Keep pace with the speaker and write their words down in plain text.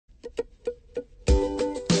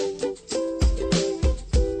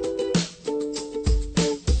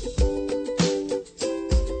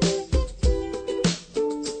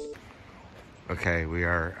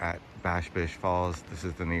at Bash Bish Falls. This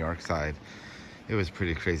is the New York side. It was a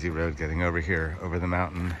pretty crazy road getting over here, over the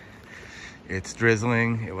mountain. It's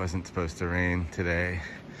drizzling. It wasn't supposed to rain today,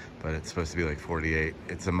 but it's supposed to be like 48.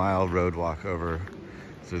 It's a mile road walk over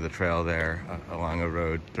through the trail there, along a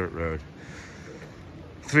road, dirt road.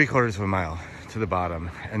 3/4 of a mile to the bottom,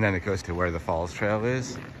 and then it goes to where the Falls Trail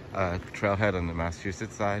is, trailhead on the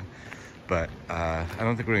Massachusetts side. But I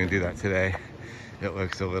don't think we're gonna do that today. It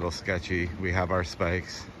looks a little sketchy. We have our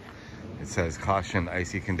spikes. It says caution,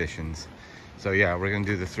 icy conditions. So yeah, we're gonna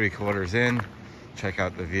do the 3/4 in, check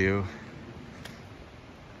out the view,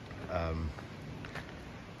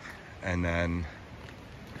 and then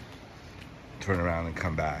turn around and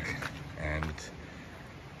come back. And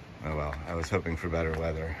oh well, I was hoping for better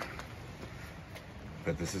weather,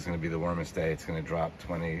 but this is gonna be the warmest day. It's gonna drop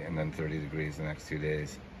 20 and then 30 degrees the next 2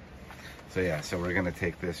 days. So yeah, so we're gonna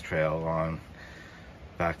take this trail along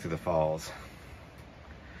back to the falls,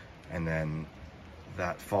 and then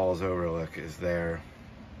that falls overlook is there.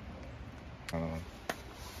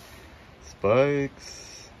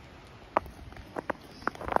 Spikes.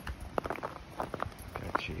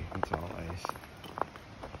 Sketchy, it's all ice.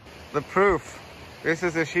 The proof. This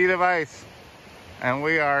is a sheet of ice, and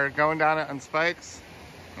we are going down it on spikes,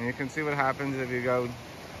 and you can see what happens if you go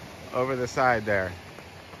over the side there.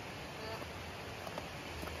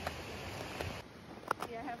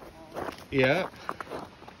 Yeah,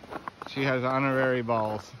 she has honorary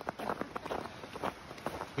balls.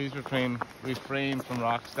 Please refrain from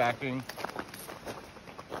rock stacking.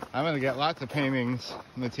 I'm gonna get lots of paintings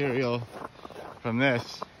material from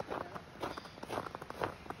this.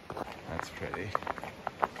 That's pretty.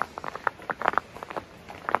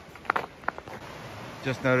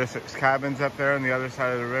 Just noticed there's cabins up there on the other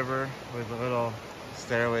side of the river with the little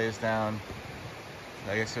stairways down.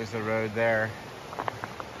 I guess there's a road there.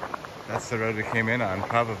 That's the road we came in on,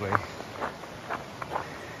 probably.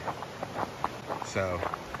 So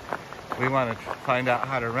we want to find out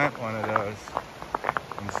how to rent one of those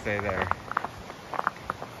and stay there.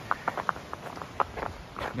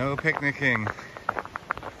 No picnicking.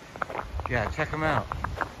 Yeah, check them out.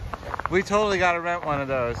 We totally got to rent one of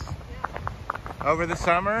those. Over the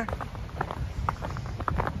summer.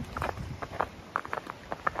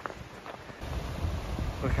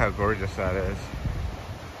 Look how gorgeous that is.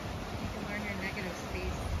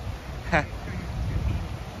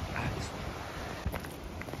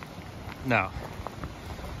 No.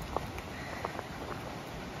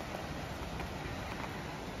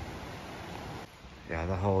 Yeah,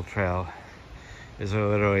 the whole trail is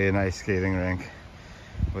literally an ice skating rink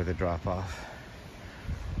with a drop off.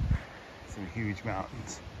 Some huge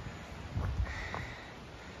mountains.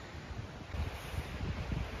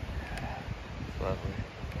 It's lovely.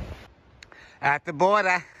 At the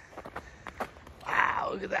border. Wow,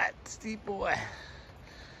 look at that steep boy.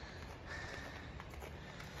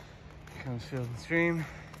 Comes field and stream.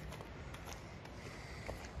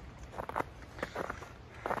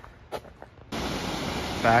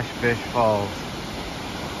 Bash Bish Falls.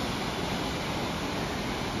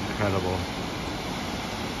 Incredible.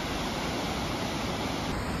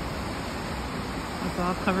 It's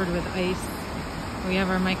all covered with ice. We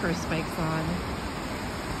have our microspikes on.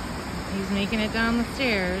 He's making it down the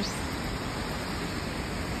stairs.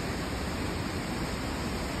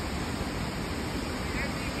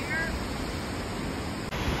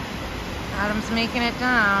 Adam's making it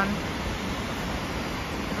down.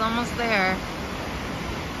 He's almost there.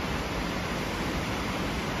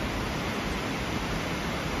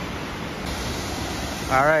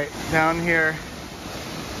 All right, down here,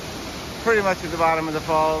 pretty much at the bottom of the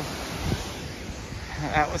falls.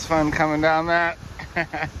 That was fun coming down that.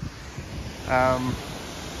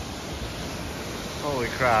 Holy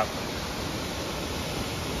crap.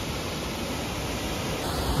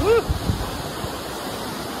 Woo!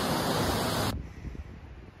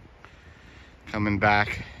 Coming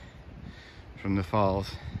back from the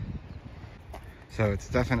falls. So it's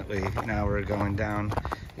definitely, now we're going down.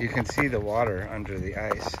 You can see the water under the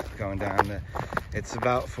ice going down. It's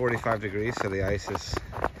about 45 degrees, so the ice is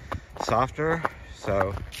softer.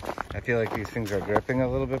 So I feel like these things are gripping a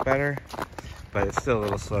little bit better, but it's still a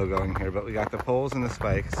little slow going here. But we got the poles and the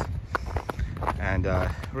spikes, and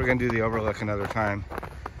we're gonna do the overlook another time,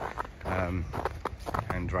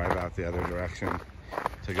 and drive out the other direction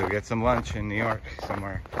to go get some lunch in New York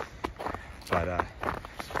somewhere. But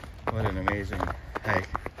what an amazing hike.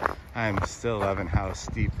 I'm still loving how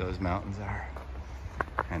steep those mountains are.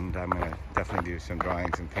 And I'm gonna definitely do some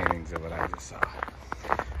drawings and paintings of what I just saw.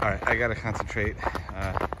 All right, I gotta concentrate.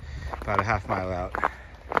 About a half mile out.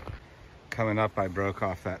 Coming up, I broke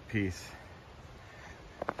off that piece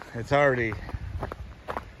it's already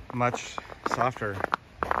much softer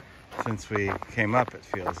since we came up, it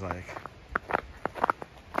feels like.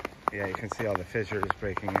 Yeah, you can see all the fissures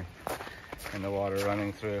breaking in and the water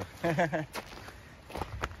running through.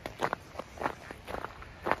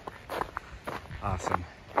 Awesome.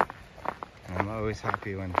 And I'm always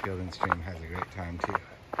happy when Field and Stream has a great time too.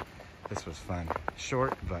 This was fun.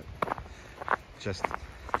 Short, but just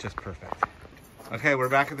perfect. Okay, we're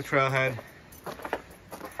back at the trailhead.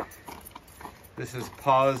 This is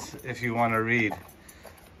pause if you want to read,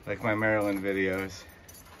 like my Maryland videos.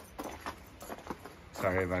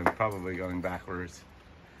 Sorry, I'm probably going backwards.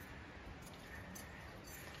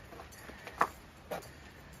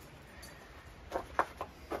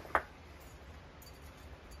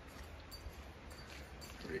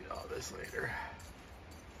 Read all this later.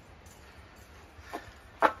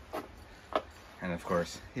 And of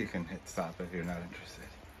course, you can hit stop if you're not interested.